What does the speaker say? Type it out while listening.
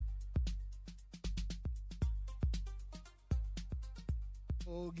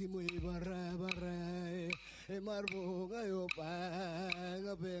Gimui bara bara e marbo ngayo pa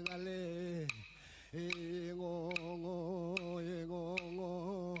ngabengale e ngo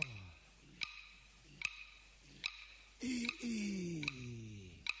e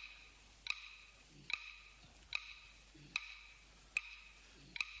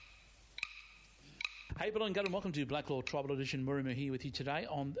Hey, Bill and Gutton, welcome to Blak Law Tribal Edition. Murima here with you today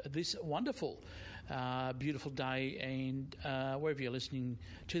on this wonderful, beautiful day, and wherever you're listening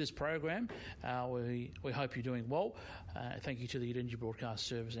to this program, we hope you're doing well. Thank you to the Yidinji Broadcast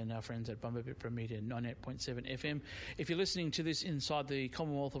Service and our friends at Bumbabipra Media 98.7 FM. If you're listening to this inside the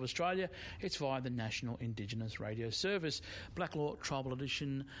Commonwealth of Australia, it's via the National Indigenous Radio Service. Blak Law Tribal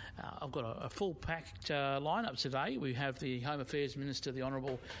Edition. I've got a full-packed lineup today. We have the Home Affairs Minister, the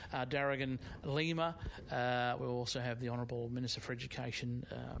Honourable Darrigan Lima. We'll also have the Honourable Minister for Education,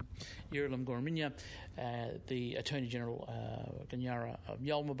 Yerilam Goraminya, the Attorney General, Ganyara of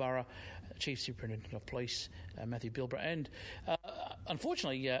Yalmabara, Chief Superintendent of Police, Matthew Bilbra, and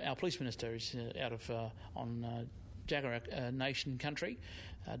unfortunately our Police Minister is out of on Jagera Nation country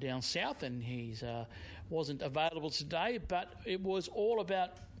down south, and he wasn't available today, but it was all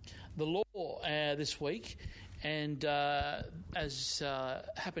about the law this week. And as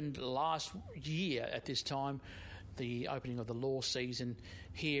happened last year at this time, the opening of the law season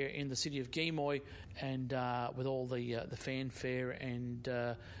here in the city of Gimoy, and with all the fanfare and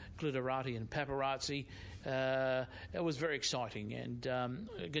glitterati and paparazzi, it was very exciting. And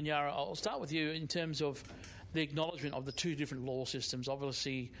Ganyara, I'll start with you in terms of the acknowledgement of the two different law systems.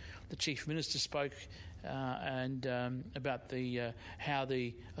 Obviously, the Chief Minister spoke and about the how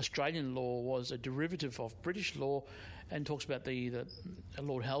the Australian law was a derivative of British law, and talks about the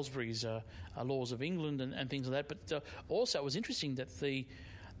Lord Halsbury's laws of England and things like that. But also, it was interesting that the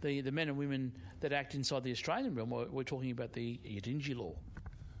men and women that act inside the Australian realm were talking about the Yidinji law.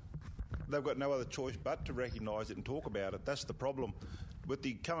 They've got no other choice but to recognise it and talk about it. That's the problem. With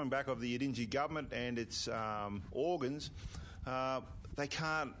the coming back of the Yidinji government and its organs, they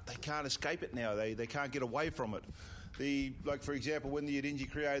can't escape it now. They can't get away from it. Like for example, when the Yidinji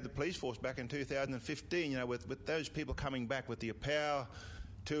created the police force back in 2015, with those people coming back with the power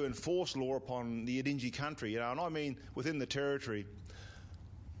to enforce law upon the Yidinji country, and I mean within the territory,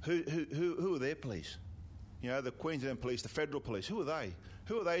 who are their police? The Queensland Police, the Federal Police, who are they?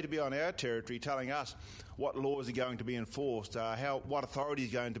 Who are they to be on our territory telling us what laws are going to be enforced, what authority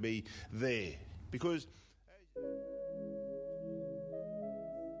is going to be there? Because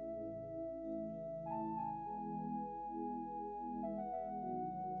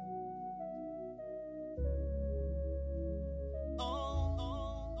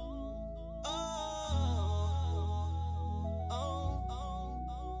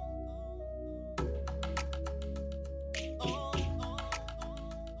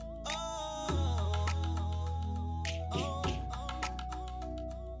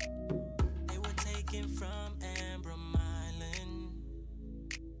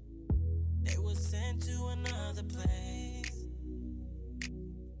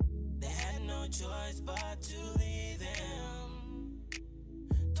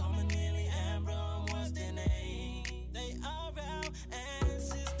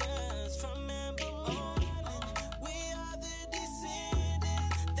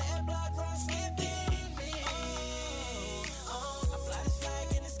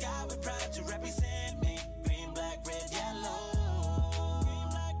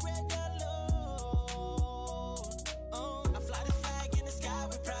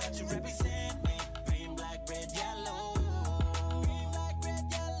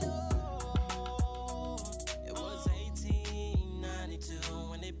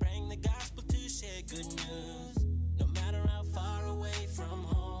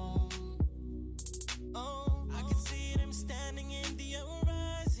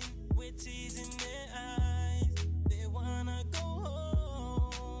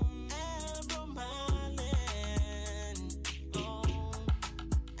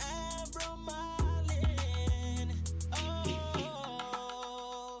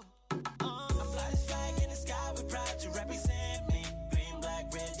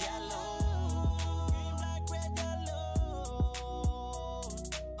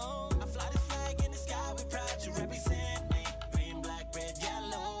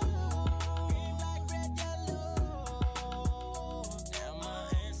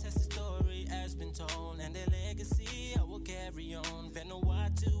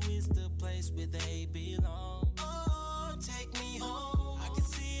Vanuatu is the place where they belong. Oh, take me home. I can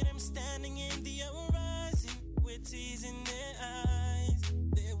see them standing in the horizon with tears in their eyes.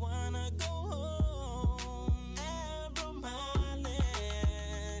 They wanna go home. Abro my land.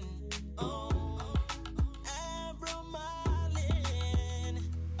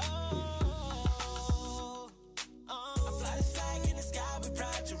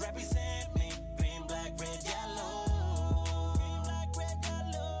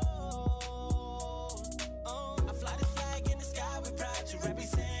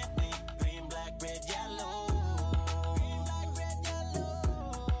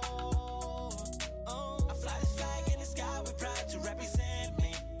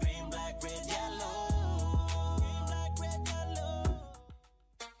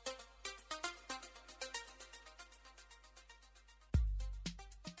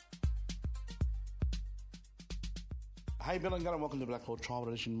 Hey, Bill and Gunnar, welcome to Blak Law Tribal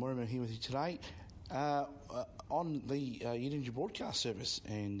Edition. Mortimer here with you today on the Yidinji Broadcast Service.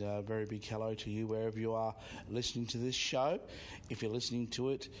 And very big hello to you wherever you are listening to this show. If you're listening to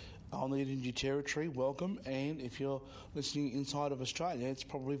it on the Yidinji territory, welcome. And if you're listening inside of Australia, it's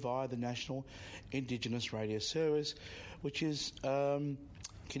probably via the National Indigenous Radio Service, which is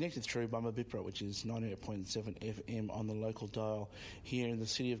connected through Bumabipra, which is 98.7 FM on the local dial here in the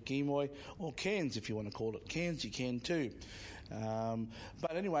city of Geemoy, or Cairns if you want to call it Cairns, you can too.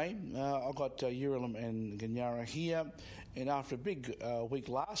 But anyway, I've got Urilim and Ganyara here, and after a big week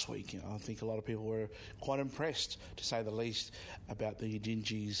last week, I think a lot of people were quite impressed, to say the least, about the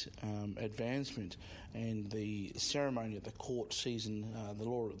Yidinji's advancement and the ceremony at the court season, the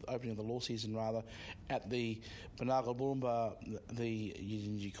opening of the law season rather, at the Banagalbulumba, the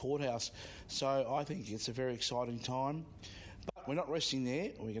Yidinji courthouse. So I think it's a very exciting time, but we're not resting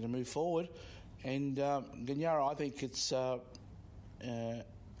there. We're going to move forward, and Ganyara, I think it's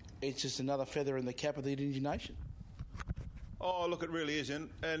just another feather in the cap of the Yidinji nation. Oh, look, it really is, and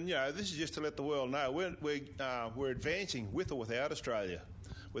this is just to let the world know we're advancing with or without Australia,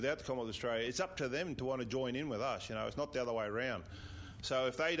 without the Commonwealth of Australia. It's up to them to want to join in with us. It's not the other way around. So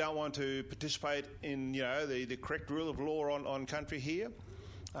if they don't want to participate in the correct rule of law on country here,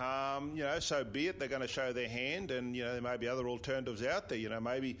 so be it. They're going to show their hand, and there may be other alternatives out there.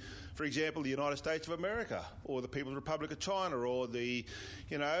 Maybe, for example, the United States of America, or the People's Republic of China, or the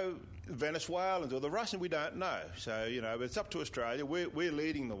Venezuelans, or the Russians. We don't know. So but it's up to Australia. We're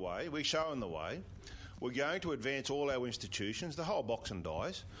leading the way. We're showing the way. We're going to advance all our institutions, the whole box and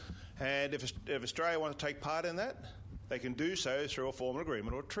dice. And if Australia wants to take part in that, they can do so through a formal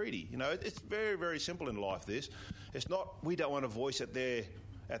agreement or a treaty. It's very, very simple in life. It's not. We don't want a voice at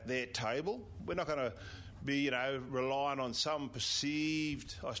their table. We're not going to be, relying on some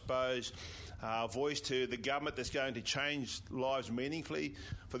perceived, I suppose, voice to the government that's going to change lives meaningfully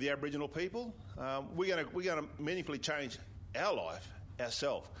for the Aboriginal people. We're going to meaningfully change our life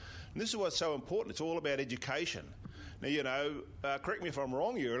ourselves. And this is what's so important. It's all about education. Now, correct me if I'm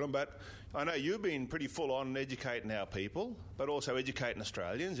wrong, Urilim, but I know you've been pretty full on educating our people, but also educating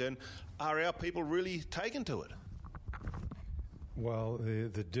Australians. And are our people really taken to it? Well,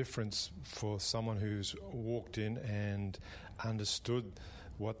 the difference for someone who's walked in and understood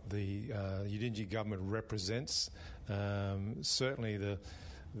what the Yidinji government represents, certainly the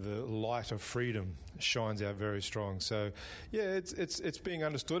light of freedom shines out very strong. So, yeah, it's being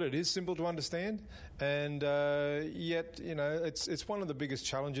understood. It is simple to understand, and yet it's one of the biggest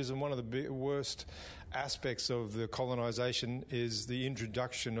challenges and one of the worst aspects of the colonisation is the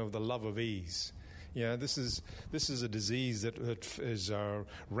introduction of the love of ease. This is a disease that is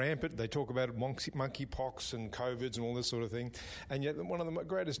rampant. They talk about monkeypox and COVIDs and all this sort of thing, and yet one of the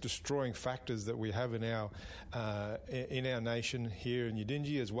greatest destroying factors that we have in our nation here in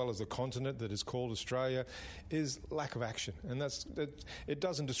Yidinji, as well as the continent that is called Australia, is lack of action. And it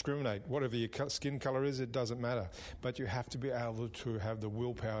doesn't discriminate. Whatever your skin colour is, it doesn't matter. But you have to be able to have the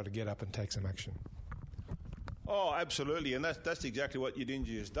willpower to get up and take some action. Oh, absolutely, and that's exactly what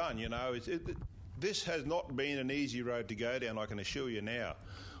Yidinji has done. This has not been an easy road to go down, I can assure you now.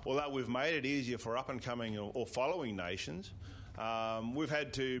 Although we've made it easier for up-and-coming or following nations, we've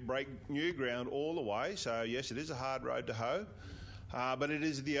had to break new ground all the way. So, yes, it is a hard road to hoe, but it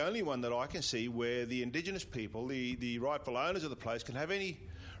is the only one that I can see where the Indigenous people, the rightful owners of the place, can have any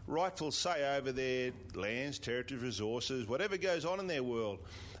rightful say over their lands, territories, resources, whatever goes on in their world.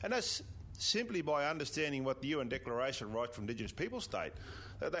 And that's simply by understanding what the UN Declaration of Rights for Indigenous People state.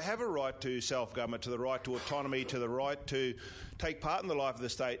 That they have a right to self-government, to the right to autonomy, to the right to take part in the life of the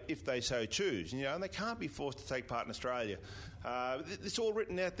state if they so choose. And they can't be forced to take part in Australia. It's all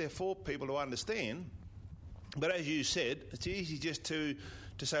written out there for people to understand. But as you said, it's easy just to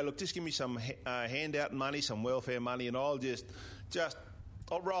say, look, just give me some handout money, some welfare money, and I'll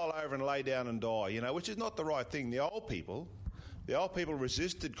roll over and lay down and die, which is not the right thing. The old people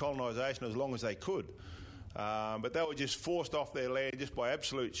resisted colonisation as long as they could. But they were just forced off their land just by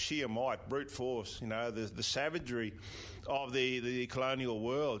absolute sheer might, brute force. The savagery of the colonial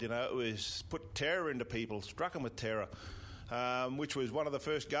world. It was put terror into people, struck them with terror, which was one of the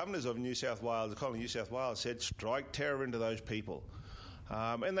first governors of New South Wales, the colony of New South Wales, said, strike terror into those people.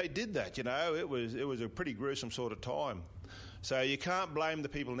 And they did that. It was a pretty gruesome sort of time. So you can't blame the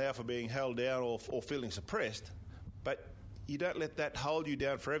people now for being held down or feeling suppressed, but you don't let that hold you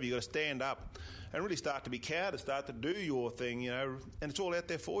down forever. You've got to stand up and really start to be counted, start to do your thing, and it's all out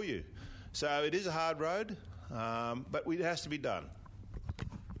there for you. So it is a hard road, but it has to be done.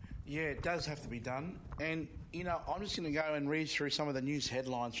 Yeah, it does have to be done. And, I'm just going to go and read through some of the news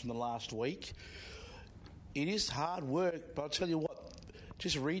headlines from the last week. It is hard work, but I'll tell you what,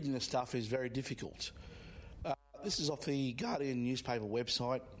 just reading the stuff is very difficult. This is off the Guardian newspaper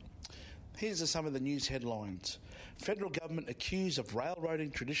website. Here's some of the news headlines. Federal government accused of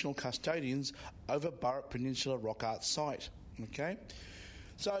railroading traditional custodians over Burrup Peninsula Rock Art site. Okay?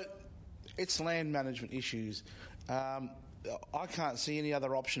 So, it's land management issues. I can't see any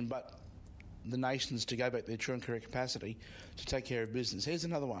other option but the nations to go back to their true and correct capacity to take care of business. Here's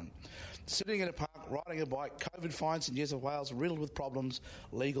another one. Sitting in a park, riding a bike, COVID fines in New South Wales riddled with problems,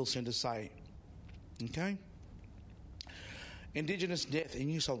 legal centre say. Okay? Indigenous death in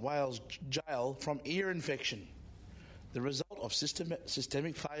New South Wales jail from ear infection. The result of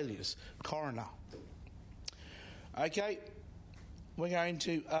systemic failures. Coroner. Okay, we're going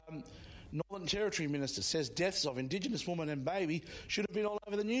to... Northern Territory Minister says deaths of Indigenous woman and baby should have been all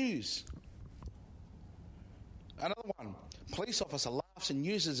over the news. Another one. Police officer laughs and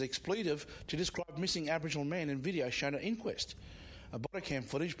uses expletive to describe missing Aboriginal man in video shown at inquest. A body cam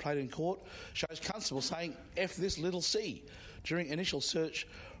footage played in court shows constable saying F this little C during initial search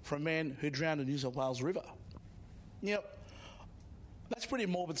for a man who drowned in New South Wales River. Yep, that's pretty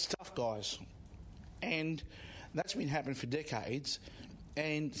morbid stuff, guys. And that's been happening for decades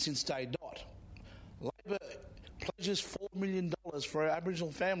and since day dot. Labor pledges $4 million for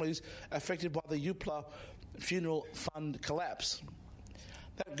Aboriginal families affected by the Eupla funeral fund collapse.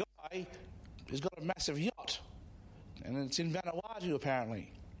 That guy has got a massive yacht, and it's in Vanuatu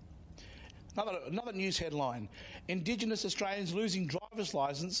apparently. Another news headline. Indigenous Australians losing driver's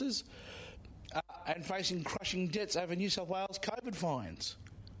licences and facing crushing debts over New South Wales COVID fines,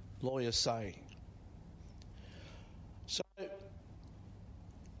 lawyers say. So,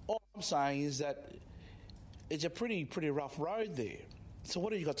 all I'm saying is that it's a pretty rough road there. So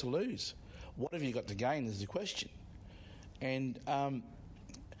what have you got to lose? What have you got to gain is the question. And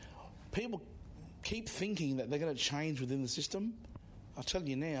people keep thinking that they're going to change within the system. I'll tell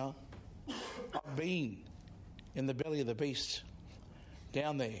you now, I've been in the belly of the beast,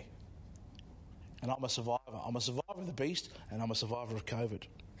 down there, and I'm a survivor. I'm a survivor of the beast, and I'm a survivor of COVID.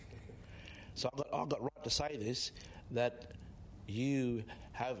 So I've got right to say this, that you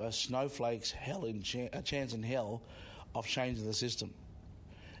have a snowflake's a chance in hell of changing the system.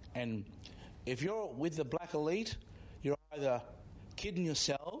 And if you're with the black elite, you're either kidding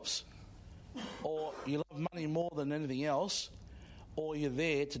yourselves, or you love money more than anything else, or you're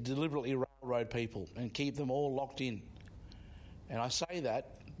there to deliberately railroad people and keep them all locked in. And I say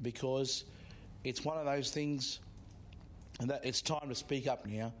that because it's one of those things that it's time to speak up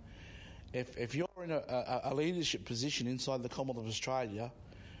now. If you're in a leadership position inside the Commonwealth of Australia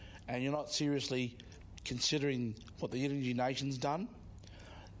and you're not seriously considering what the Unity Nation's done,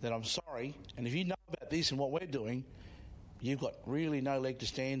 then I'm sorry. And if you know about this and what we're doing, you've got really no leg to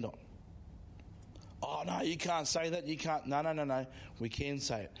stand on. Oh, no, you can't say that. You can't. No. We can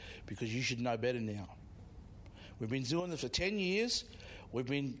say it because you should know better now. We've been doing this for 10 years. We've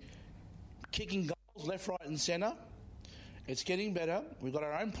been kicking goals left, right and centre. It's getting better. We've got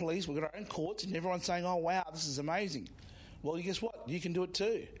our own police. We've got our own courts. And everyone's saying, oh, wow, this is amazing. Well, guess what? You can do it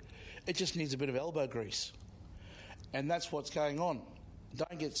too. It just needs a bit of elbow grease. And that's what's going on.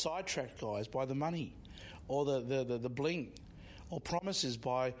 Don't get sidetracked, guys, by the money or the bling or promises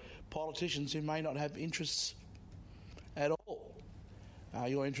by politicians who may not have interests at all.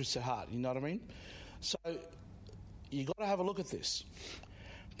 Your interests at heart, you know what I mean? So you've got to have a look at this.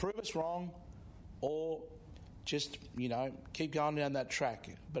 Prove us wrong or just, keep going down that track.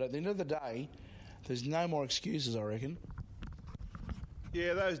 But at the end of the day, there's no more excuses, I reckon.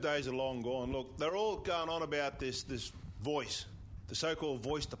 Yeah, those days are long gone. Look, they're all going on about this voice, the so-called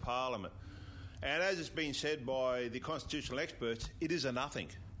voice to Parliament. And as it's been said by the constitutional experts, it is a nothing.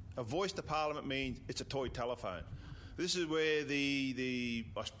 A voice to Parliament means it's a toy telephone. This is where the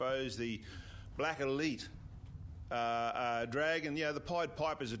black elite are dragging, the Pied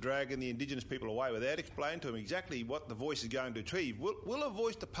Pipers are dragging the Indigenous people away without explaining to them exactly what the voice is going to achieve. Will a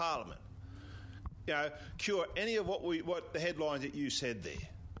voice to Parliament, cure any of what the headlines that you said there?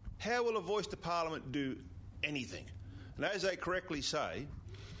 How will a voice to Parliament do anything? And as they correctly say,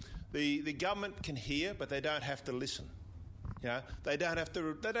 the government can hear, but they don't have to listen. They don't have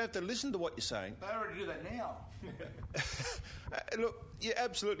to listen to what you're saying. They already do that now. Look, you're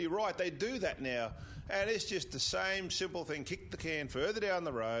absolutely right. They do that now, and it's just the same simple thing. Kick the can further down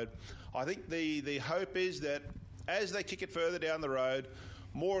the road. I think the hope is that as they kick it further down the road,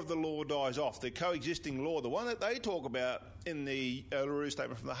 more of the law dies off. The coexisting law, the one that they talk about in the Uluru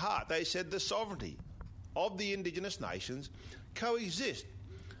Statement from the Heart, they said the sovereignty of the Indigenous nations coexist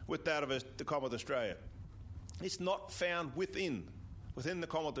with that of the Commonwealth of Australia. It's not found within within the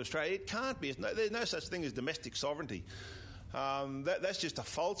Commonwealth of Australia. It can't be. There's no such thing as domestic sovereignty. That's just a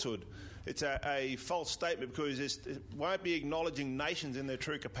falsehood. It's a false statement because it won't be acknowledging nations in their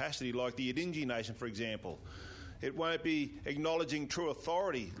true capacity, like the Yidinji Nation, for example. It won't be acknowledging true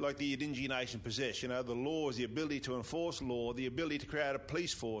authority like the Yidinji Nation possess. You know, the laws, the ability to enforce law, the ability to create a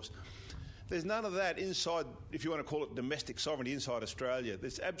police force. There's none of that inside, if you want to call it domestic sovereignty, inside Australia.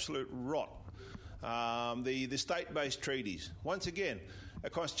 There's absolute rot. The state-based treaties. Once again, a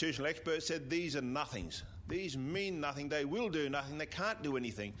constitutional expert said these are nothings. These mean nothing. They will do nothing. They can't do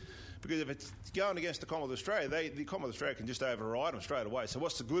anything. Because if it's going against the Commonwealth of Australia, the Commonwealth of Australia can just override them straight away. So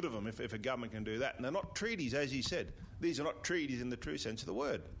what's the good of them if a government can do that? And they're not treaties, as you said. These are not treaties in the true sense of the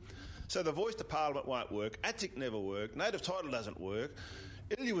word. So the voice to Parliament won't work. ATSIC never worked. Native title doesn't work.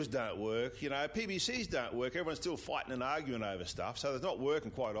 ILUAs don't work. You know, PBCs don't work. Everyone's still fighting and arguing over stuff. So it's not working,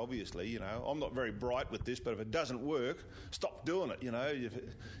 quite obviously. You know, I'm not very bright with this, but if it doesn't work, stop doing it. You know, you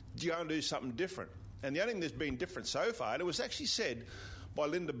go and do something different. And the only thing that's been different so far, and it was actually said by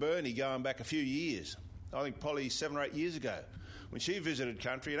Linda Burney going back a few years, I think probably 7 or 8 years ago, when she visited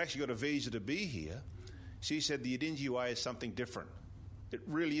country and actually got a visa to be here, she said the Yidinji way is something different. It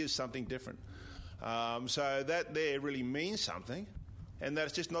really is something different. So that there really means something, and that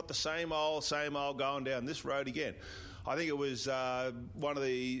it's just not the same old going down this road again. I think it was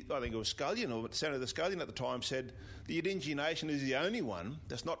Scullion, or Senator Scullion at the time, said the Yidinji Nation is the only one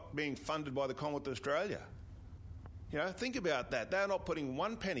that's not being funded by the Commonwealth of Australia. You know, think about that. They're not putting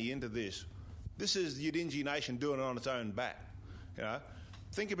one penny into this. This is the Yidinji Nation doing it on its own back. You know,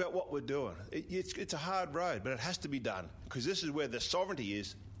 think about what we're doing. It's a hard road, but it has to be done because this is where the sovereignty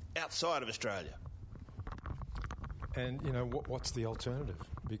is outside of Australia. And, you know, what's the alternative?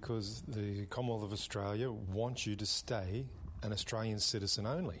 Because the Commonwealth of Australia wants you to stay an Australian citizen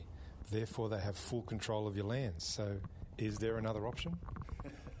only. Therefore, they have full control of your lands. So is there another option?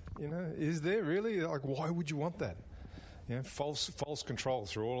 You know, is there really? Like, why would you want that? You know, false control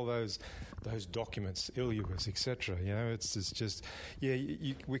through all of those documents, ILUAs, etc. You know, it's just, yeah,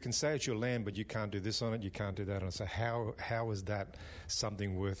 we can say it's your land, but you can't do this on it, you can't do that on it. So how is that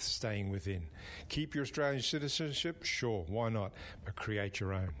something worth staying within? Keep your Australian citizenship? Sure, why not? But create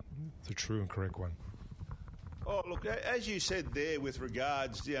your own, the true and correct one. Oh, look, as you said there with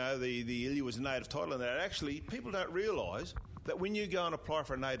regards, you know, the ILUAs and native title and that, actually, people don't realise that when you go and apply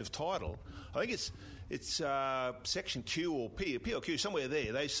for a native title, I think it's section Q or P or Q, somewhere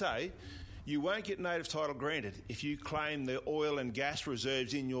there, they say you won't get native title granted if you claim the oil and gas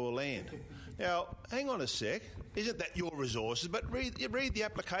reserves in your land. Now, hang on a sec. Isn't that your resources? But read the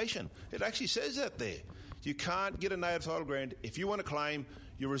application. It actually says that there. You can't get a native title granted if you want to claim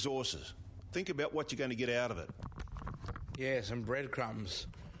your resources. Think about what you're going to get out of it. Yeah, some breadcrumbs.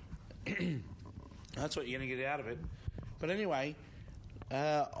 That's what you're going to get out of it. But anyway,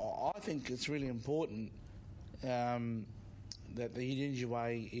 I think it's really important that the Yidinji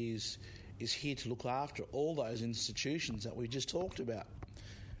way is here to look after all those institutions that we just talked about.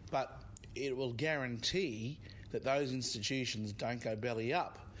 But it will guarantee that those institutions don't go belly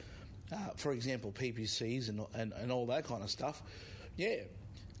up. For example, PPCs and all that kind of stuff. Yeah,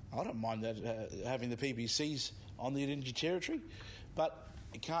 I don't mind that having the PPCs on the Yidinji territory, but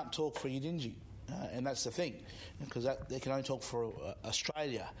it can't talk for Yidinji. And that's the thing, because they can only talk for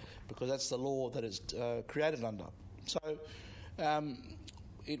Australia, because that's the law that it's created under. So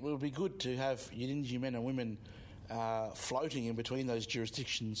it will be good to have Yidinji men and women floating in between those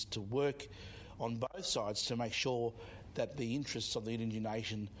jurisdictions to work on both sides to make sure that the interests of the Yidinji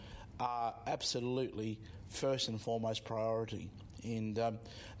nation are absolutely first and foremost priority. And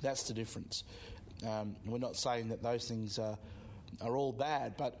that's the difference. We're not saying that those things are all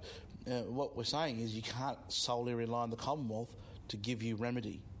bad, but what we're saying is you can't solely rely on the Commonwealth to give you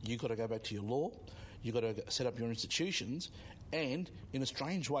remedy. You've got to go back to your law, you've got to set up your institutions, and in a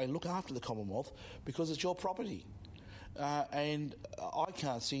strange way look after the Commonwealth because it's your property. And I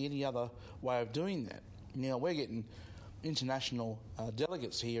can't see any other way of doing that. Now, we're getting international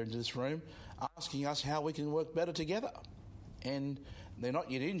delegates here into this room asking us how we can work better together. And they're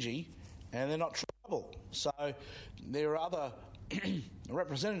not Yidinji and they're not tribal. So there are other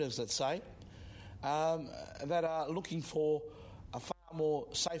representatives, let's say, that are looking for a far more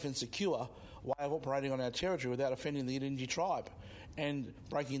safe and secure way of operating on our territory without offending the Yidinji tribe and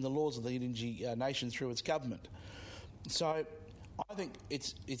breaking the laws of the Yidinji nation through its government. So I think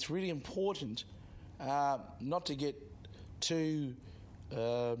it's really important not to get too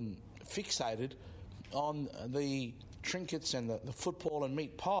fixated on the trinkets and the football and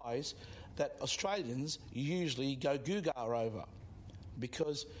meat pies that Australians usually go Googar over,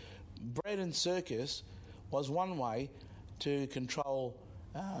 because bread and circus was one way to control,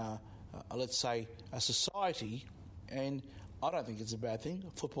 let's say, a society, and I don't think it's a bad thing.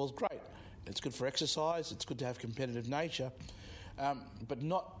 Football's great. It's good for exercise. It's good to have competitive nature, but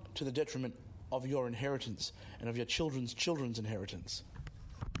not to the detriment of your inheritance and of your children's inheritance.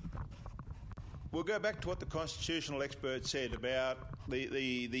 We'll go back to what the constitutional expert said about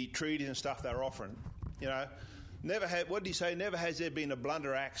the treaties and stuff they're offering. You know, what did he say? Never has there been a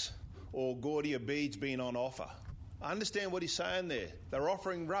blunder axe or gaudier beads been on offer. I understand what he's saying there. They're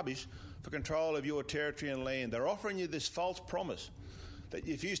offering rubbish for control of your territory and land. They're offering you this false promise that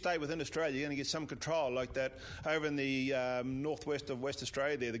if you stay within Australia, you're going to get some control, like that over in the northwest of West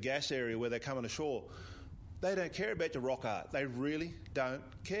Australia there, the gas area where they're coming ashore. They don't care about your rock art. They really don't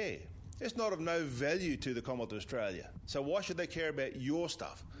care. It's not of no value to the Commonwealth of Australia. So why should they care about your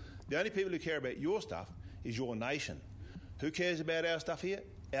stuff? The only people who care about your stuff is your nation. Who cares about our stuff here?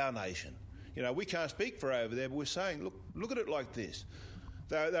 Our nation. You know, we can't speak for over there, but we're saying, look at it like this.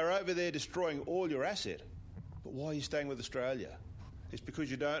 They're over there destroying all your asset. But why are you staying with Australia? It's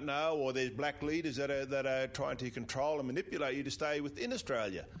because you don't know, or there's black leaders that are trying to control and manipulate you to stay within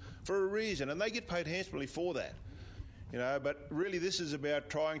Australia for a reason, and they get paid handsomely for that. You know, but really this is about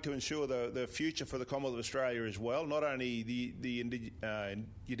trying to ensure the future for the Commonwealth of Australia as well, not only the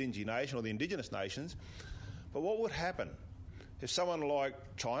Yidinji nation or the Indigenous nations, but what would happen if someone like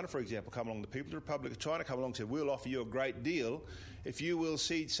China, for example, come along, the People's Republic of China come along and said, we'll offer you a great deal if you will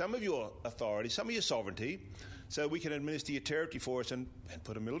cede some of your authority, some of your sovereignty, so we can administer your territory for us and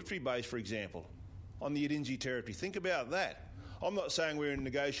put a military base, for example, on the Yidinji territory. Think about that. I'm not saying we're in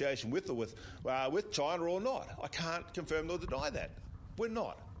negotiation with China or not. I can't confirm nor deny that. We're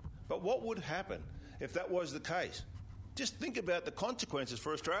not. But what would happen if that was the case? Just think about the consequences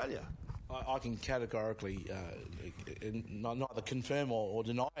for Australia. I can categorically neither confirm or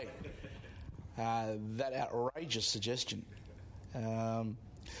deny that outrageous suggestion.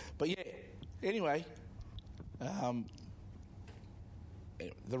 But yeah, anyway, the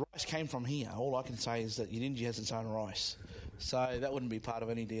rice came from here. All I can say is that Yidinji has its own rice. So that wouldn't be part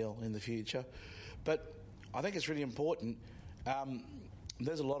of any deal in the future. But I think it's really important.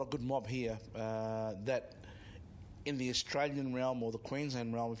 There's a lot of good mob here that in the Australian realm or the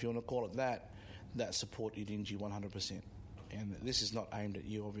Queensland realm, if you want to call it that support Yidinji 100%. And this is not aimed at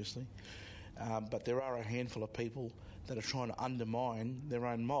you, obviously. But there are a handful of people that are trying to undermine their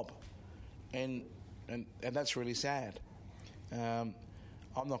own mob. And that's really sad. I'm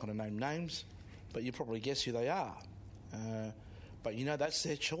not going to name names, but you probably guess who they are. But, you know, that's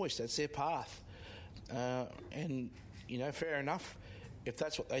their choice. That's their path. And, you know, fair enough. If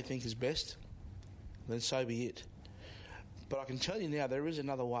that's what they think is best, then so be it. But I can tell you now, there is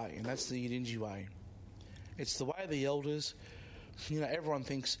another way, and that's the Yidinji way. It's the way of the elders. You know, everyone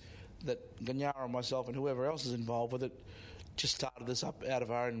thinks that Ganyara and myself and whoever else is involved with it just started this up out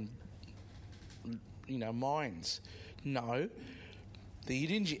of our own, you know, minds. No. The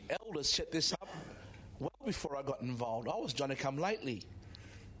Yidinji elders set this up well before I got involved. I was Johnny come lately.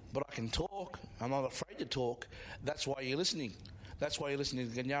 But I can talk. I'm not afraid to talk. That's why you're listening. That's why you're listening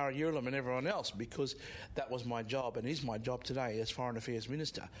to Ganyara Yulam and everyone else, because that was my job and is my job today as Foreign Affairs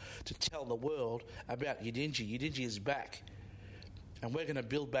Minister, to tell the world about Yidinji. Yidinji is back. And we're going to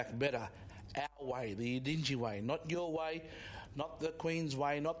build back better our way, the Yidinji way, not your way, not the Queen's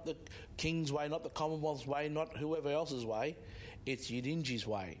way, not the King's way, not the Commonwealth's way, not whoever else's way. It's Yidinji's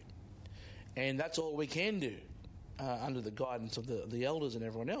way. And that's all we can do under the guidance of the elders and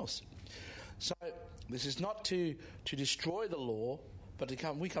everyone else. So this is not to destroy the law, but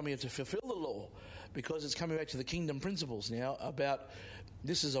we come here to fulfil the law, because it's coming back to the kingdom principles now about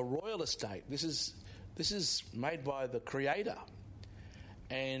this is a royal estate. This is made by the Creator.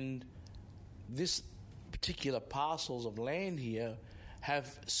 And this particular parcels of land here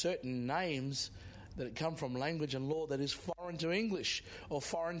have certain names that come from language and law that is foreign to English, or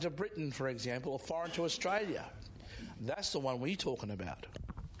foreign to Britain, for example, or foreign to Australia. That's the one we're talking about.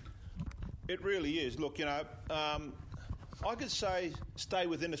 It really is. Look, you know, I could say stay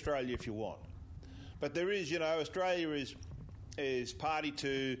within Australia if you want. But there is, you know, Australia is party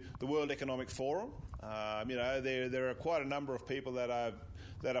to the World Economic Forum. You know, there are quite a number of people that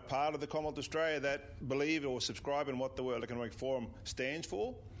are part of the Commonwealth of Australia that believe or subscribe in what the World Economic Forum stands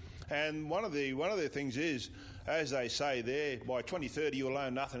for. And one of the things is, as they say there, by 2030 you'll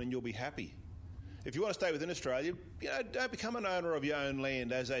own nothing and you'll be happy. If you want to stay within Australia, you know, don't become an owner of your own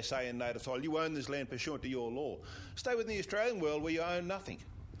land, as they say in native title. You own this land pursuant to your law. Stay within the Australian world where you own nothing.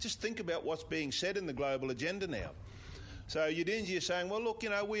 Just think about what's being said in the global agenda now. So Yidinji is saying, well, look, you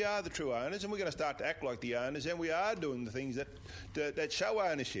know, we are the true owners and we're going to start to act like the owners, and we are doing the things that show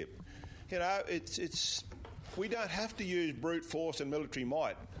ownership. You know, it's We don't have to use brute force and military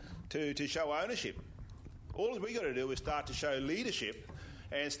might to show ownership. All we got to do is start to show leadership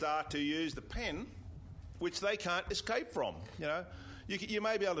and start to use the pen, which they can't escape from. You know, you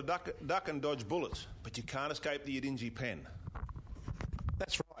may be able to duck and dodge bullets, but you can't escape the Yidinji pen.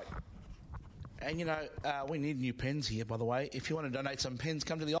 That's right. And, you know, we need new pens here, by the way. If you want to donate some pens,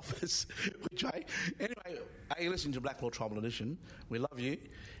 come to the office. Which way? Anyway, you're listening to Blak Law Tribal Edition. We love you.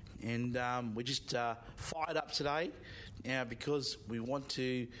 And we're just fired up today because we want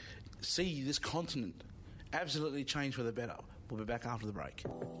to see this continent absolutely change for the better. We'll be back after the break.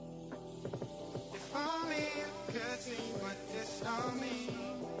 If only you could see what this all means.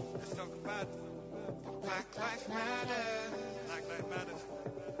 Let's talk about it. Black Lives Matter. Black Lives Matter.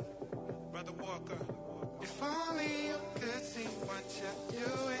 Brother Walker. If only you could see what you're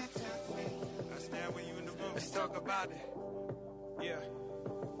doing to me. I stand with you in the room. Let's talk about it. Yeah.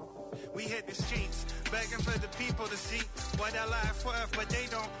 We hit the streets, begging for the people to see what our life worth, but they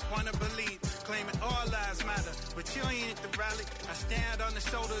don't want to believe. Claiming all lives matter, but you ain't at the rally. I stand on the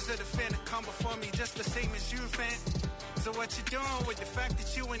shoulders of the fan that come before me just the same as you, fan. So what you doing with the fact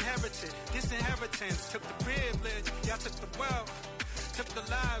that you inherited this inheritance? Took the privilege, y'all took the wealth, took the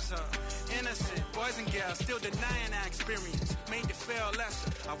lives of innocent boys and girls, still denying our experience, made it feel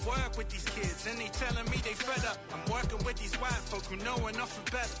lesser. I work with these kids and they telling me they fed up. I'm working with these white folk who know enough and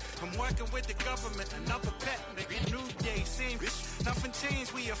better. I'm working with the government, another pet, maybe a new day seems nothing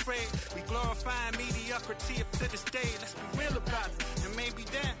changed, we afraid. We glorifying mediocrity up to this day. Let's be real about it, and maybe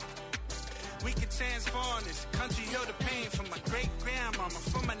then we can transform this country, heal the pain from my great-grandmama,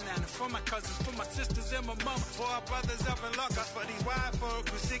 for my nana, for my cousins, for my sisters and my mama, for our brothers up in lockup, for these white folk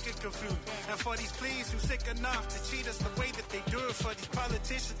who sick and confused, and for these pleas who sick enough to cheat us the way that they do it, for these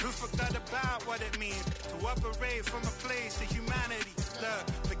politicians who forgot about what it means to operate from a place of humanity. Love,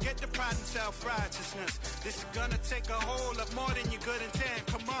 forget the pride and self-righteousness. This is gonna take a whole lot more than your good intent.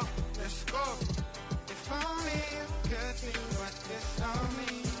 Come on, let's go. If only you could see what this all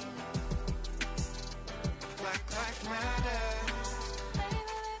means. Black Lives Matter.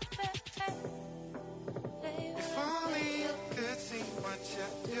 If only you could see what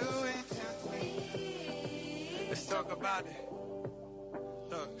you're doing to me. Let's talk about it.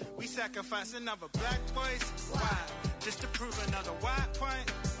 Look, we sacrifice another black voice. Why? Just to prove another white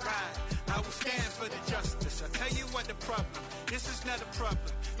point? Right. I will stand for the justice. I tell you what the problem. This is not a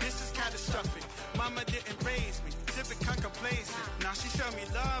problem. This is catastrophic. Mama didn't raise me to become complacent. Now she showed me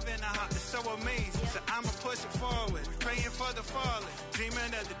love and her heart is so amazing. So I'ma push it forward, praying for the fallen,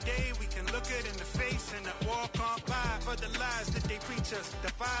 dreaming of the day we can look it in the face and the war can't buy for the lies that they preach us.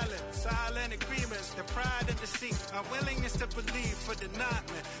 The violence, silent agreements, the pride and deceit, unwillingness to believe for the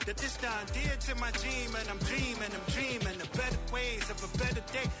nightmare that this done did to my dream. And I'm dreaming of better ways of a better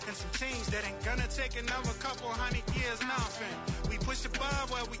day and some change that ain't gonna take another couple hundred years now, fam. We push above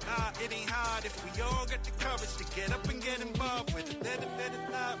where we are, it ain't hard if we all get the courage to get up and get involved with a better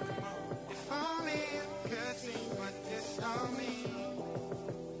life. If only you could see what this all means.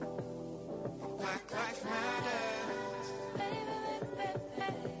 Black Lives Matter.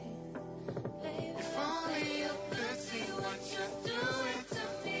 If only you could see what you're doing to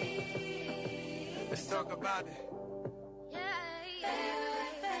me. Let's talk about it.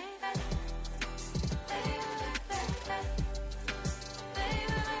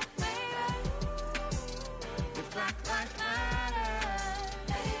 Black Lives Matter.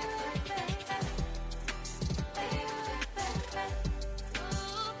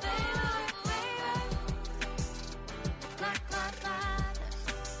 Black Lives Matter.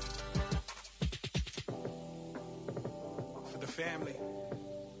 For the family.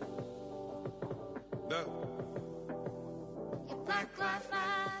 Look. Black Lives Matter.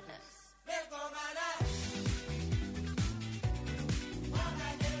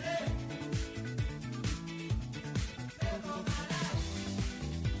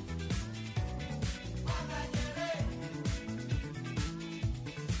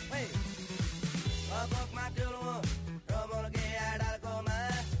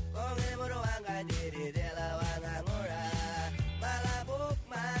 Bala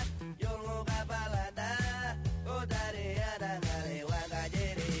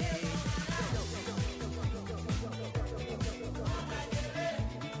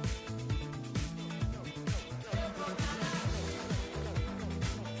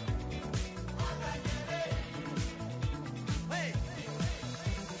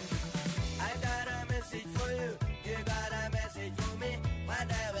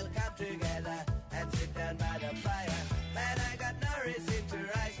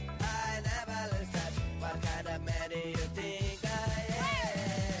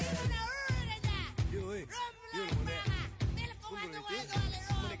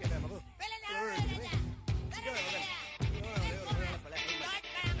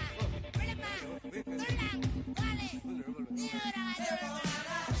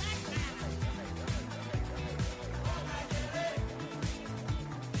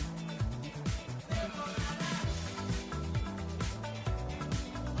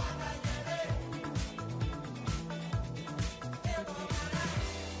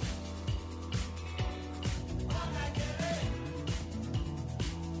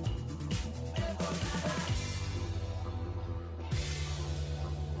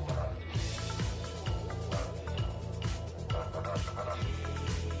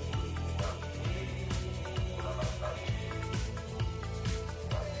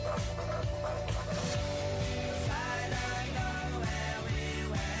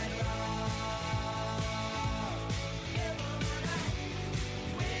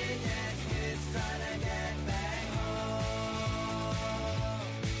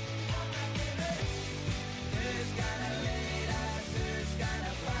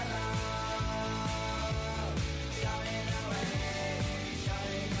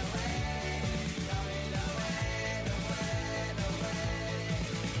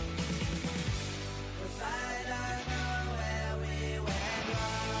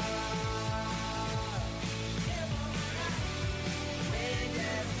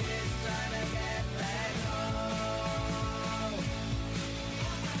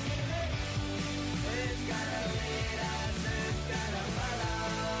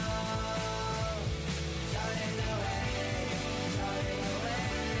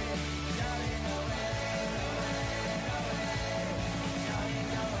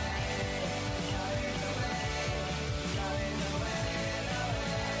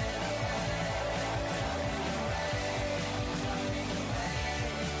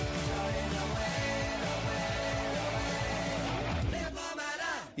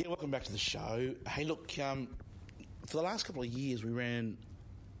Yeah, welcome back to the show. Hey, look, for the last couple of years, we ran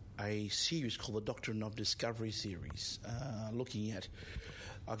a series called the Doctrine of Discovery series, looking at,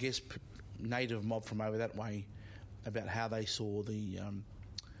 I guess, native mob from over that way, about how they saw the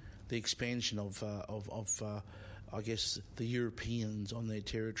expansion of I guess, the Europeans on their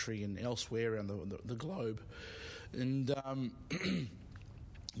territory and elsewhere around the globe. And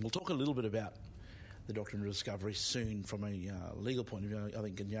we'll talk a little bit about the Doctrine of Discovery soon from a legal point of view. I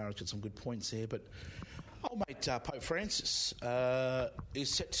think Ganyara's got some good points there. But old mate Pope Francis is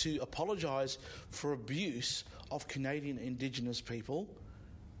set to apologise for abuse of Canadian Indigenous people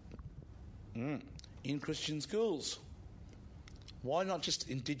in Christian schools. Why not just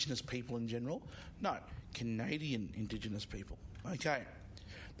Indigenous people in general? No, Canadian Indigenous people. Okay.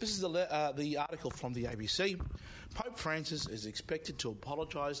 This is the article from the ABC. Pope Francis is expected to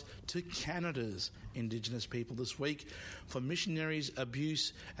apologise to Canada's Indigenous people this week for missionaries'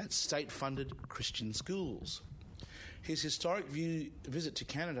 abuse at state-funded Christian schools. His historic visit to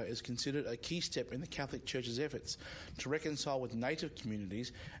Canada is considered a key step in the Catholic Church's efforts to reconcile with native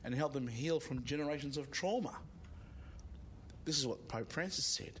communities and help them heal from generations of trauma. This is what Pope Francis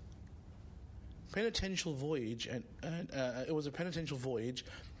said. Penitential voyage, and it was a penitential voyage,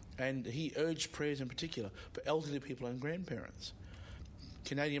 and he urged prayers in particular for elderly people and grandparents.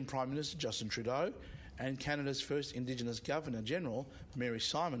 Canadian Prime Minister Justin Trudeau and Canada's first Indigenous Governor-General, Mary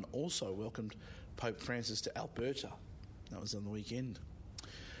Simon, also welcomed Pope Francis to Alberta. That was on the weekend.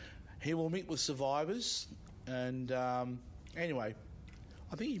 He will meet with survivors, and anyway,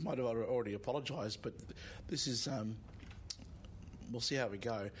 I think he might have already apologised, but this is... we'll see how we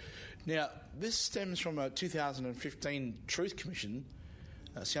go. Now, this stems from a 2015 Truth Commission.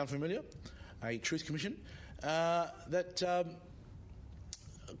 Sound familiar? A Truth Commission that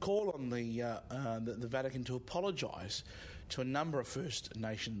called on the Vatican to apologise to a number of First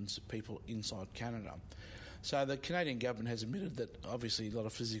Nations people inside Canada. So the Canadian government has admitted that obviously a lot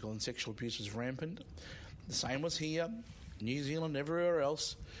of physical and sexual abuse was rampant. The same was here, New Zealand, everywhere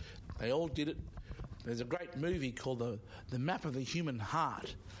else. They all did it. There's a great movie called The Map of the Human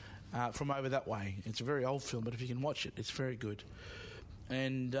Heart from over that way. It's a very old film, but if you can watch it, it's very good.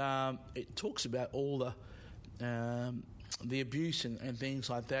 And it talks about all the abuse and things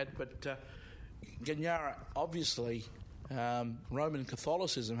like that. But Ganyara, obviously, Roman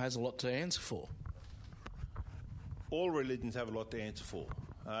Catholicism has a lot to answer for. All religions have a lot to answer for,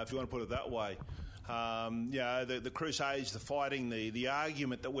 if you want to put it that way. The Crusades, the fighting, the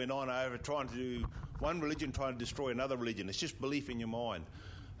argument that went on over trying to do one religion trying to destroy another religion. It's just belief in your mind.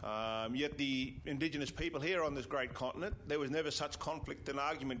 Yet the Indigenous people here on this great continent, there was never such conflict and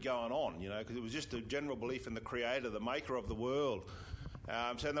argument going on, because it was just a general belief in the Creator, the Maker of the world.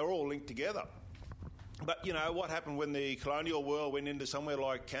 So they were all linked together. But, what happened when the colonial world went into somewhere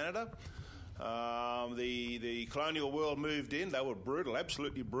like Canada? The colonial world moved in. They were brutal,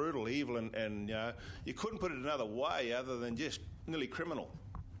 absolutely brutal, evil, and you couldn't put it another way other than just nearly criminal.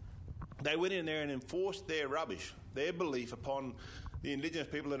 They went in there and enforced their rubbish, their belief upon the Indigenous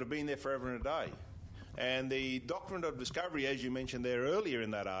people that have been there forever and a day. And the Doctrine of Discovery, as you mentioned there earlier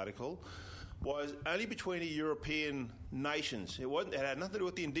in that article, was only between the European nations. It had nothing to do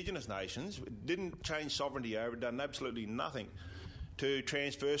with the Indigenous nations. It didn't change sovereignty over. It done absolutely nothing to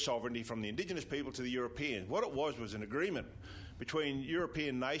transfer sovereignty from the Indigenous people to the Europeans. What it was an agreement between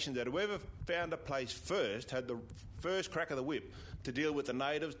European nations that whoever found a place first had the first crack of the whip to deal with the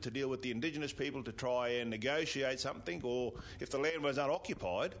natives, to deal with the Indigenous people, to try and negotiate something, or if the land was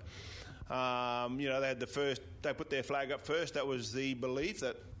unoccupied, they put their flag up first. That was the belief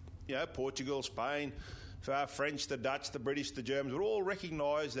that, Portugal, Spain, French, the Dutch, the British, the Germans would all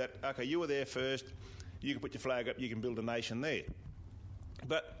recognise that, okay, you were there first, you can put your flag up, you can build a nation there.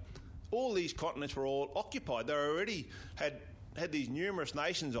 But all these continents were all occupied. They already had these numerous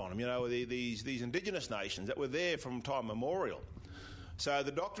nations on them, these Indigenous nations that were there from time memorial. So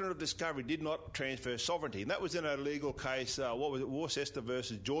the Doctrine of Discovery did not transfer sovereignty. And that was in a legal case, Worcester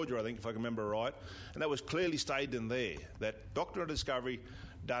versus Georgia, I think, if I can remember right. And that was clearly stated in there, that Doctrine of Discovery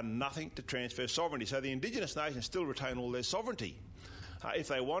done nothing to transfer sovereignty. So the Indigenous nations still retain all their sovereignty if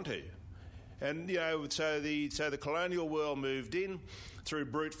they want to. And, so the colonial world moved in through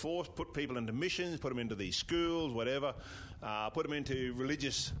brute force, put people into missions, put them into these schools, whatever, put them into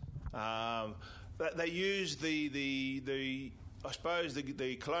religious... they used the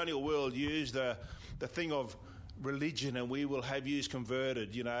colonial world used the thing of religion and we will have you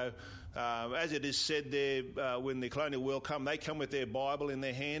converted. As it is said there, when the colonial world come, they come with their Bible in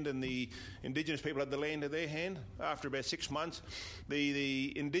their hand and the Indigenous people had the land in their hand. After about 6 months,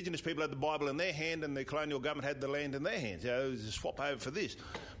 the Indigenous people had the Bible in their hand and the colonial government had the land in their hands. It was a swap over for this.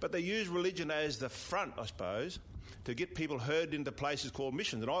 But they use religion as the front, I suppose, to get people herded into places called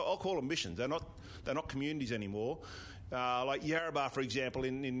missions. And I'll call them missions. They're not communities anymore. Like Yarrabah, for example,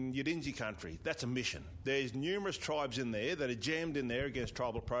 in Yidinji country, that's a mission. There's numerous tribes in there that are jammed in there against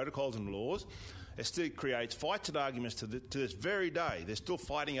tribal protocols and laws. It still creates fights and arguments to this very day. They're still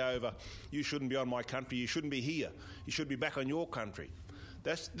fighting over, you shouldn't be on my country, you shouldn't be here, you should be back on your country.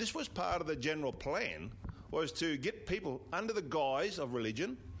 This was part of the general plan, was to get people under the guise of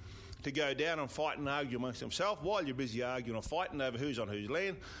religion to go down and fight and argue amongst themselves. While you're busy arguing or fighting over who's on whose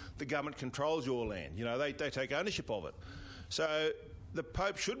land, the government controls your land. They take ownership of it. So the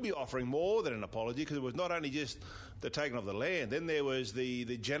Pope should be offering more than an apology, because it was not only just the taking of the land, then there was the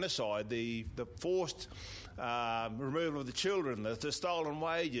genocide, the forced removal of the children, the stolen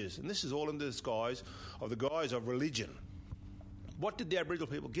wages, and this is all in the guise of religion. What did the Aboriginal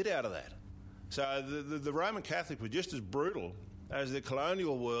people get out of that? So the Roman Catholics were just as brutal as the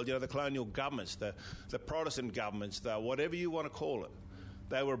colonial world, the colonial governments, the Protestant governments, whatever you want to call it.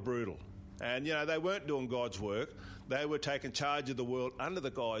 They were brutal. And, they weren't doing God's work. They were taking charge of the world under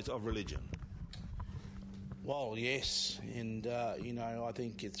the guise of religion. Well, yes, and, I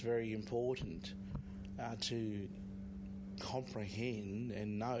think it's very important to comprehend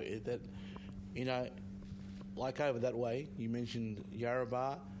and know that, like over that way, you mentioned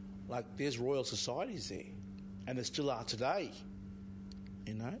Yarrabah, like there's royal societies there, and there still are today.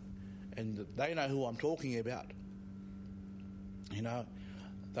 And they know who I'm talking about.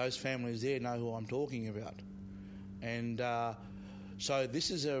 Those families there know who I'm talking about. And so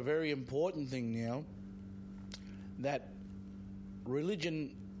this is a very important thing now, that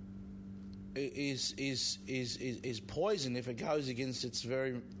religion is poison if it goes against its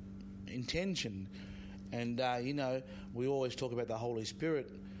very intention. And, we always talk about the Holy Spirit,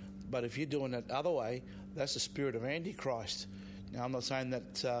 but if you're doing it the other way, that's the spirit of Antichrist. Now, I'm not saying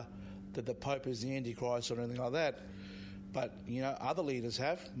that the Pope is the Antichrist or anything like that, but, other leaders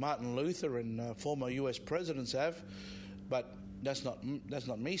have. Martin Luther and former US presidents have, but that's not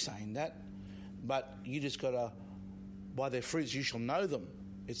me saying that. But you just got to, by their fruits you shall know them,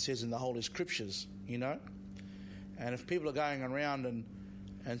 it says in the Holy Scriptures, And if people are going around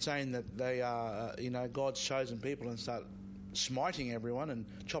and saying that they are, God's chosen people, and start smiting everyone and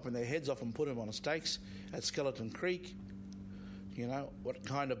chopping their heads off and putting them on stakes at Skeleton Creek, what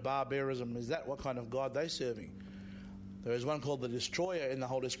kind of barbarism is that? What kind of God they serving? There is one called the Destroyer in the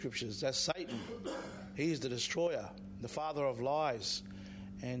Holy Scriptures. That's Satan. He's the destroyer, the father of lies.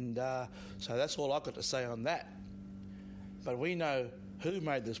 And so that's all I've got to say on that. But we know who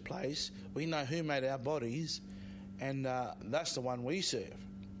made this place. We know who made our bodies. And that's the one we serve.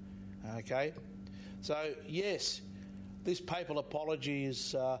 Okay? So, yes, this papal apology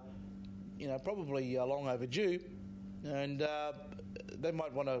is, probably long overdue. And they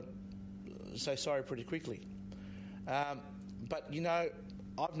might want to say sorry pretty quickly. But,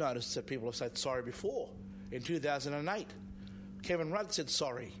 I've noticed that people have said sorry before. In 2008, Kevin Rudd said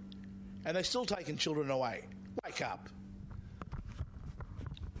sorry. And they're still taking children away. Wake up.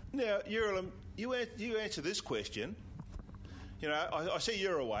 Now, Urilam, you answer this question. I see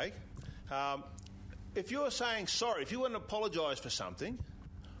you're awake. If you're saying sorry, if you want to apologise for something,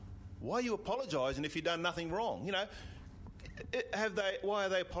 why are you apologising if you've done nothing wrong? Why are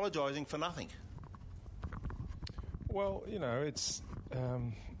they apologising for nothing? Well, it's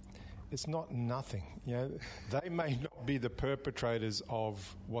not nothing. They may not be the perpetrators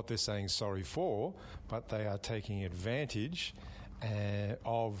of what they're saying sorry for, but they are taking advantage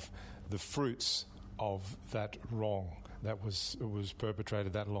of the fruits of that wrong that was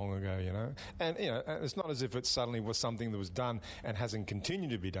perpetrated that long ago, And, it's not as if it suddenly was something that was done and hasn't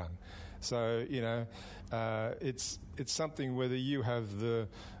continued to be done. So, it's something whether you have the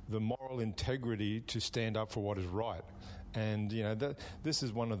moral integrity to stand up for what is right. And, this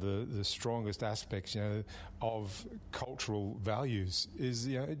is one of the strongest aspects, of cultural values is,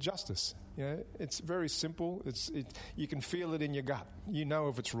 justice. It's very simple. You can feel it in your gut. You know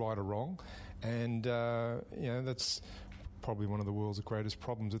if it's right or wrong. And, that's probably one of the world's greatest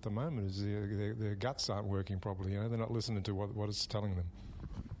problems at the moment is their guts aren't working properly. They're not listening to what it's telling them.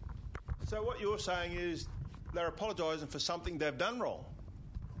 So what you're saying is they're apologising for something they've done wrong.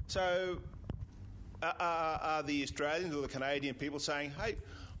 So are the Australians or the Canadian people saying, hey,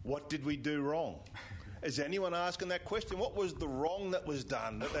 what did we do wrong? Is anyone asking that question? What was the wrong that was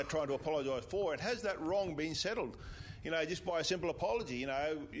done that they're trying to apologise for? And has that wrong been settled? Just by a simple apology.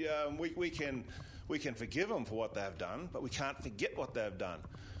 We can forgive them for what they've done, but we can't forget what they've done.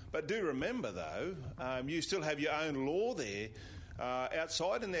 But do remember, though, you still have your own law there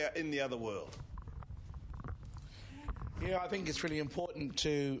outside in the other world. Yeah, I think it's really important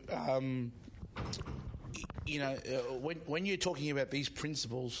to, when you're talking about these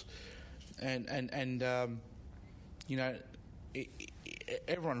principles,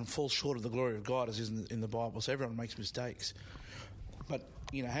 everyone falls short of the glory of God, as is in the Bible. So everyone makes mistakes, but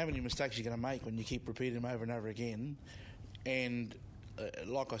how many mistakes you're going to make when you keep repeating them over and over again? And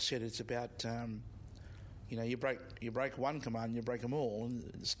like I said, it's about you break one command, you break them all, and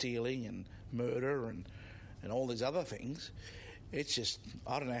stealing and murder and all these other things. It's just,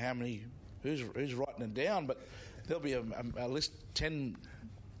 I don't know how many, who's writing it down, but there'll be a list, 10,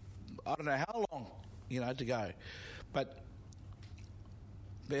 I don't know how long, to go. But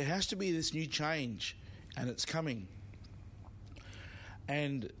there has to be this new change, and it's coming.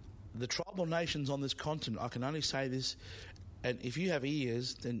 And the tribal nations on this continent, I can only say this, and if you have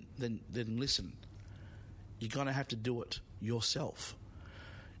ears, then listen. You're going to have to do it yourself.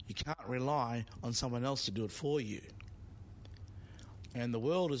 You can't rely on someone else to do it for you. And the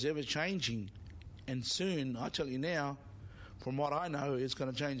world is ever changing, and soon, I tell you now, from what I know, it's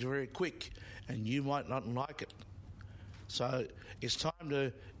going to change very quick, and you might not like it. So it's time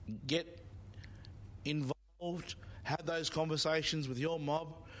to get involved, have those conversations with your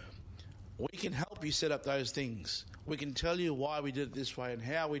mob. We can help you set up those things. We can tell you why we did it this way and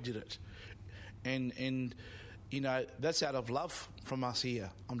how we did it. And that's out of love from us here.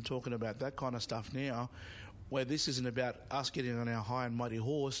 I'm talking about that kind of stuff now, where this isn't about us getting on our high and mighty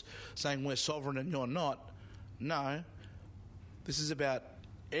horse saying we're sovereign and you're not. No, this is about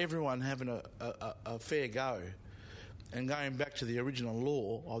everyone having a fair go and going back to the original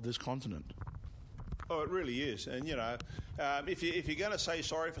law of this continent. Oh, it really is. And, if you're going to say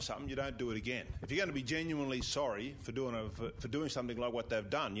sorry for something, you don't do it again. If you're going to be genuinely sorry for doing something like what they've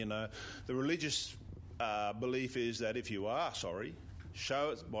done, the religious belief is that if you are sorry,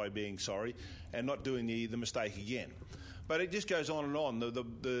 show it by being sorry and not doing the mistake again. But it just goes on and on.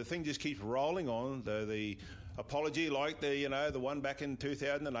 The thing just keeps rolling on. The apology, like the one back in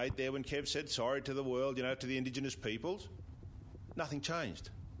 2008 there when Kev said sorry to the world, to the Indigenous peoples, nothing changed,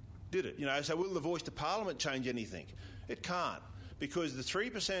 did it? So will the voice to Parliament change anything? It can't, because the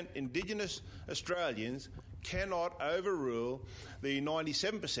 3% Indigenous Australians cannot overrule the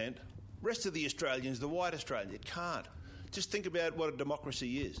 97% rest of the Australians, the white Australians. It can't. Just think about what a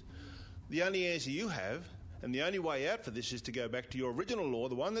democracy is. The only answer you have, and the only way out for this, is to go back to your original law,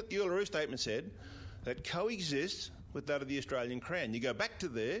 the one that the Uluru Statement said, that coexists with that of the Australian Crown. You go back to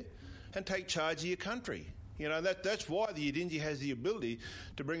there and take charge of your country. That's why the Yidinji has the ability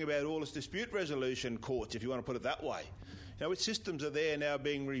to bring about all its dispute resolution courts, if you want to put it that way. Its systems are there now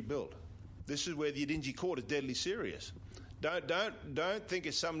being rebuilt. This is where the Yidinji court is deadly serious. Don't think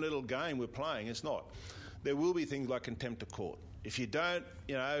it's some little game we're playing. It's not. There will be things like contempt of court. If you don't,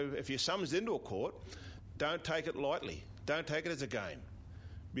 if you're summoned into a court, don't take it lightly. Don't take it as a game.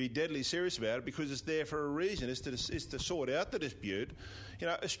 Be deadly serious about it, because it's there for a reason. It's to sort out the dispute.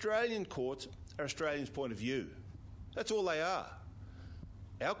 Australian courts are Australians' point of view. That's all they are.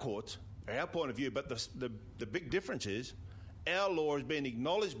 Our courts are our point of view, but the big difference is our law has been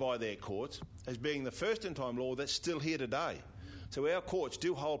acknowledged by their courts as being the first-in-time law that's still here today. So our courts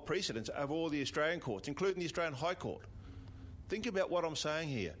do hold precedence over all the Australian courts, including the Australian High Court. Think about what I'm saying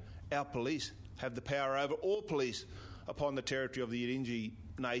here. Our police have the power over all police upon the territory of the Yidinji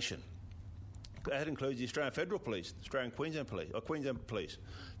nation. That includes the Australian Federal Police, the Australian Queensland Police, or Queensland Police.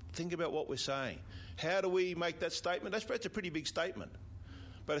 Think about what we're saying. How do we make that statement? That's a pretty big statement.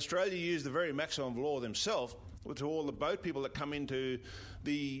 But Australia used the very maximum of law themselves to all the boat people that come into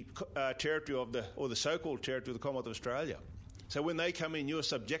the territory of the so-called territory of the Commonwealth of Australia. So when they come in, you're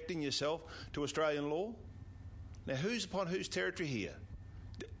subjecting yourself to Australian law? Now, who's upon whose territory here?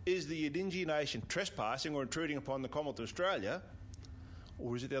 Is the Yidinji nation trespassing or intruding upon the Commonwealth of Australia?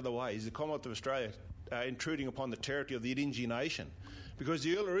 Or is it the other way? Is the Commonwealth of Australia intruding upon the territory of the Yidinji nation? Because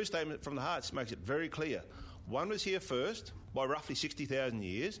the Uluru Statement from the Hearts makes it very clear. One was here first by roughly 60,000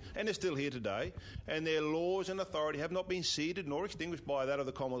 years, and they're still here today, and their laws and authority have not been ceded nor extinguished by that of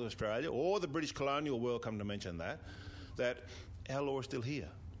the Commonwealth of Australia or the British colonial world, come to mention that our law is still here.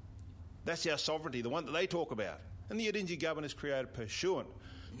 That's our sovereignty, the one that they talk about. And the Yidinji government is created pursuant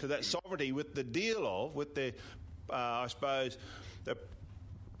to that sovereignty with the I suppose, the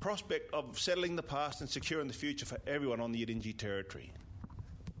prospect of settling the past and securing the future for everyone on the Yidinji territory.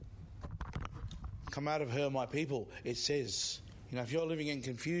 come out of her, my people, it says. You know, if you're living in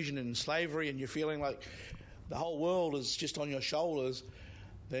confusion and slavery and you're feeling like the whole world is just on your shoulders,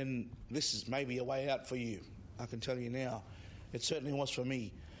 then this is maybe a way out for you. I can tell you now. It certainly was for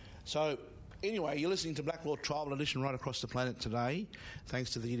me. So, anyway, you're listening to Blak Law Tribal Edition right across the planet today,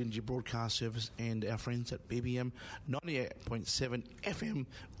 thanks to the Yidinji Broadcast Service and our friends at BBM 98.7 FM.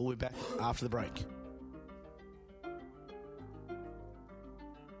 We'll be back after the break.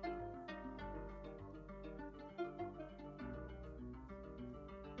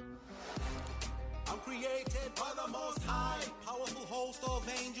 I'm created by the Most High, powerful host of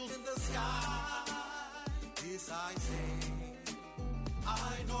angels in the sky. This I say,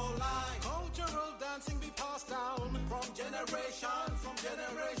 I know lie. Cultural dancing be passed down from generation,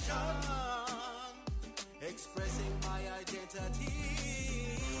 expressing my identity.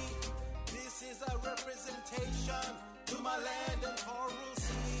 This is a representation to my land and coral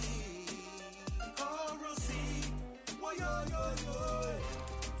sea. Whoa, yo, yo, yo.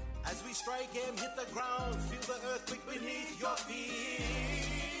 As we strike and hit the ground, feel the earthquake beneath your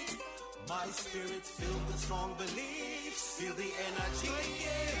feet. My spirit filled with strong beliefs, feel the energy.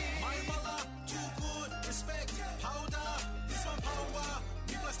 My mother, too good, respect, powder, this one power.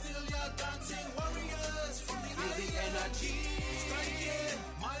 People are still your dancing warriors from the feel the energy. Strike it,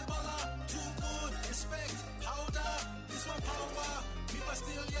 my mother, too good, respect, powder, this one power. People are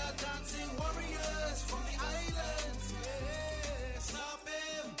still your dancing warriors from the islands. Yeah, stop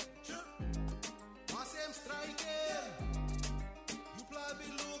him. Strike him. You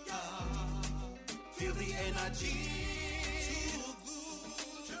probably look feel the energy. Too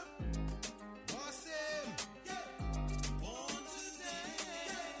good. Boss him. Born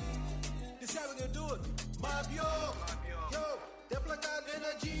today. This how we gonna do it. Mob yo. They plug out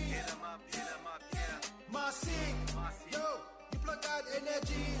energy. Hit 'em up, yeah. Massive. Yo, you plug out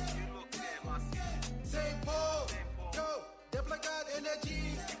energy. You look there, Massive. Say Paul. Yo, they plug out energy.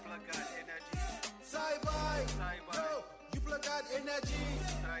 You plug out energy. Sci-fi, yo, you plug out energy.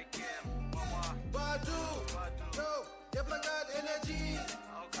 Badu, yo, you plug out energy.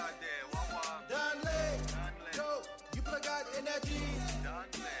 Danley, yo, you plug out energy.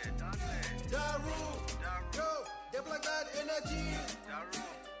 Daru, yo, you plug out energy.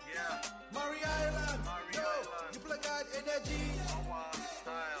 Murray Island, yo, you plug out energy.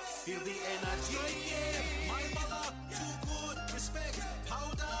 Feel the energy. My mother, too good, respect,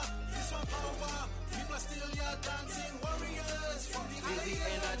 powder, this one power. People are still your dancing warriors from the feel the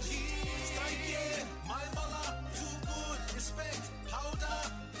energy. Strike it, my mother, too good, respect, powder,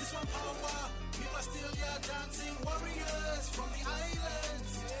 this one power. People are still your dancing warriors from the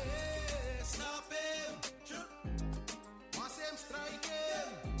islands. Yeah, stop him. Once him strike him,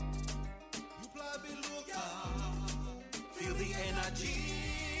 you probably look feel the energy.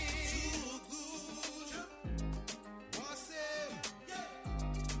 Too good. Once him,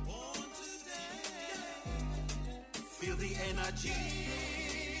 born today. Feel the energy.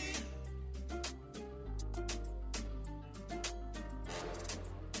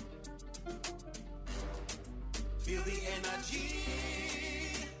 Feel the energy.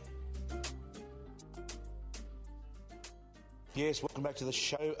 Yes, welcome back to the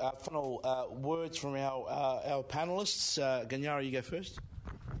show. Final words from our panellists. Ganyara, you go first.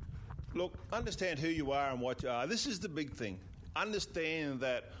 Look, understand who you are and what you are. This is the big thing. Understand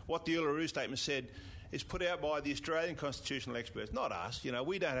that what the Uluru Statement said is put out by the Australian constitutional experts, not us. You know,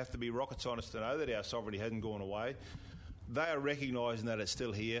 we don't have to be rocket scientists to know that our sovereignty hasn't gone away. They are recognising that it's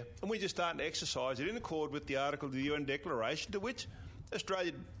still here, and we're just starting to exercise it in accord with the article of the UN Declaration, to which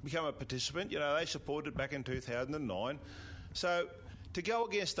Australia became a participant. You know, they supported it back in 2009. So to go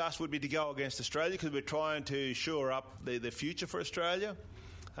against us would be to go against Australia, because we're trying to shore up the future for Australia.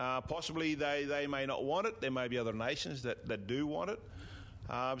 Possibly they may not want it. There may be other nations that do want it.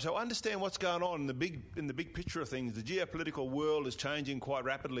 So understand what's going on in the big picture of things. The geopolitical world is changing quite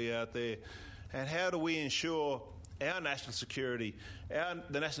rapidly out there, and how do we ensure our national security,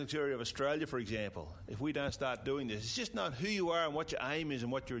 the national security of Australia, for example, if we don't start doing this? It's just knowing who you are and what your aim is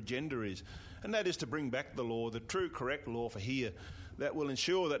and what your agenda is, and that is to bring back the law, the true, correct law for here, that will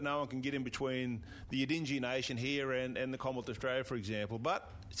ensure that no one can get in between the Yidinji nation here and the Commonwealth of Australia, for example. But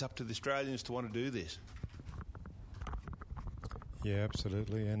it's up to the Australians to want to do this. Yeah,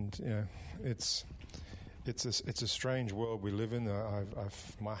 absolutely, and you know, it's a strange world we live in.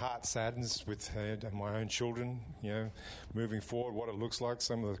 My heart saddens with my own children, you know, moving forward, what it looks like,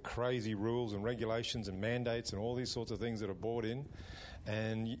 some of the crazy rules and regulations and mandates and all these sorts of things that are brought in,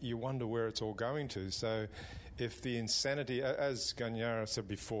 and you wonder where it's all going to. So if the insanity, as Ganyara said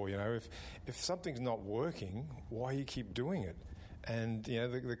before, you know, if something's not working, why you keep doing it? And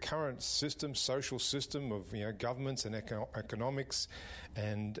the current system, social system of governments and economics,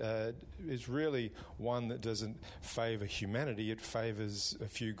 and is really one that doesn't favour humanity. It favours a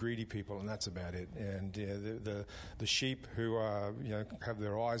few greedy people, and that's about it. And the sheep who are have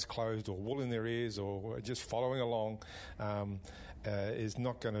their eyes closed or wool in their ears or just following along is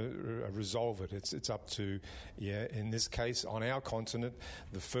not going to resolve it. It's up to, in this case, on our continent,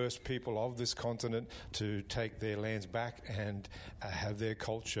 the first people of this continent to take their lands back and have their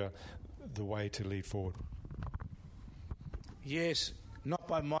culture the way to lead forward. Yes, not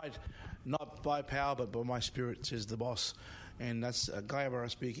by might, not by power, but by my spirit, says the boss. And that's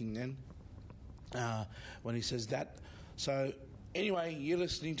Guyabara speaking then, when he says that. So, anyway, you're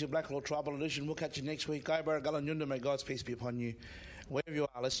listening to Blak Law Tribal Edition. We'll catch you next week. Guyabara Galanyunda, may God's peace be upon you. Wherever you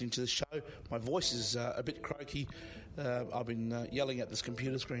are listening to the show, my voice is a bit croaky. I've been yelling at this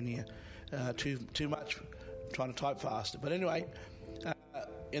computer screen here too much, trying to type fast. But anyway,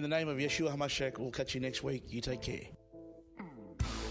 in the name of Yeshua HaMashiach, we'll catch you next week. You take care.